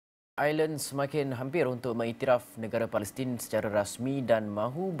Ireland semakin hampir untuk mengiktiraf negara Palestin secara rasmi dan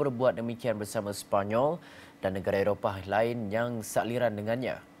mahu berbuat demikian bersama Sepanyol dan negara Eropah lain yang sealiran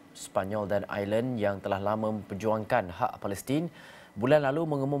dengannya. Sepanyol dan Ireland yang telah lama memperjuangkan hak Palestin bulan lalu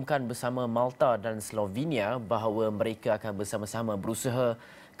mengumumkan bersama Malta dan Slovenia bahawa mereka akan bersama-sama berusaha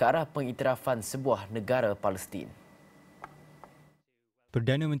ke arah pengiktirafan sebuah negara Palestin.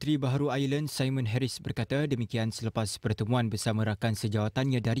 Perdana Menteri Baharu Ireland Simon Harris berkata demikian selepas pertemuan bersama rakan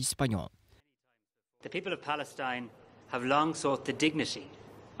sejawatannya dari Sepanyol. The people of Palestine have long sought the dignity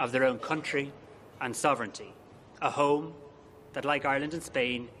of their own country and sovereignty, a home that, like Ireland and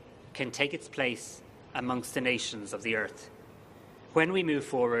Spain, can take its place amongst the nations of the earth. When we move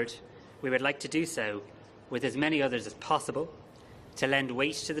forward, we would like to do so with as many others as possible to lend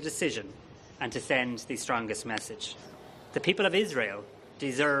weight to the decision and to send the strongest message. The people of Israel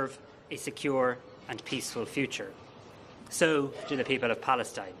deserve a secure and peaceful future. So do the people of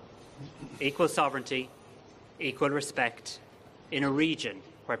Palestine. Equal sovereignty, equal respect in a region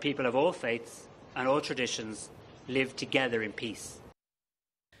where people of all faiths and all traditions live together in peace.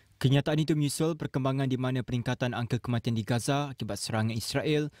 Kenyataan itu menyusul perkembangan di mana peningkatan angka kematian di Gaza akibat serangan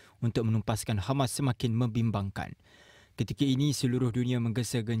Israel untuk menumpaskan Hamas semakin membimbangkan. Ketika ini, seluruh dunia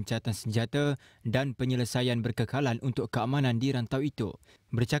menggesa gencatan senjata dan penyelesaian berkekalan untuk keamanan di rantau itu.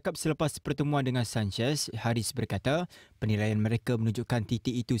 Bercakap selepas pertemuan dengan Sanchez, Harris berkata penilaian mereka menunjukkan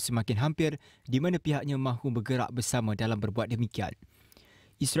titik itu semakin hampir di mana pihaknya mahu bergerak bersama dalam berbuat demikian.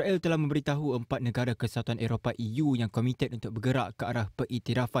 Israel telah memberitahu 4 negara Kesatuan Eropah EU yang komited untuk bergerak ke arah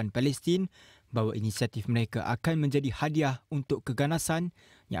pengiktirafan Palestin bahawa inisiatif mereka akan menjadi hadiah untuk keganasan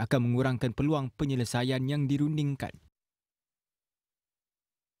yang akan mengurangkan peluang penyelesaian yang dirundingkan.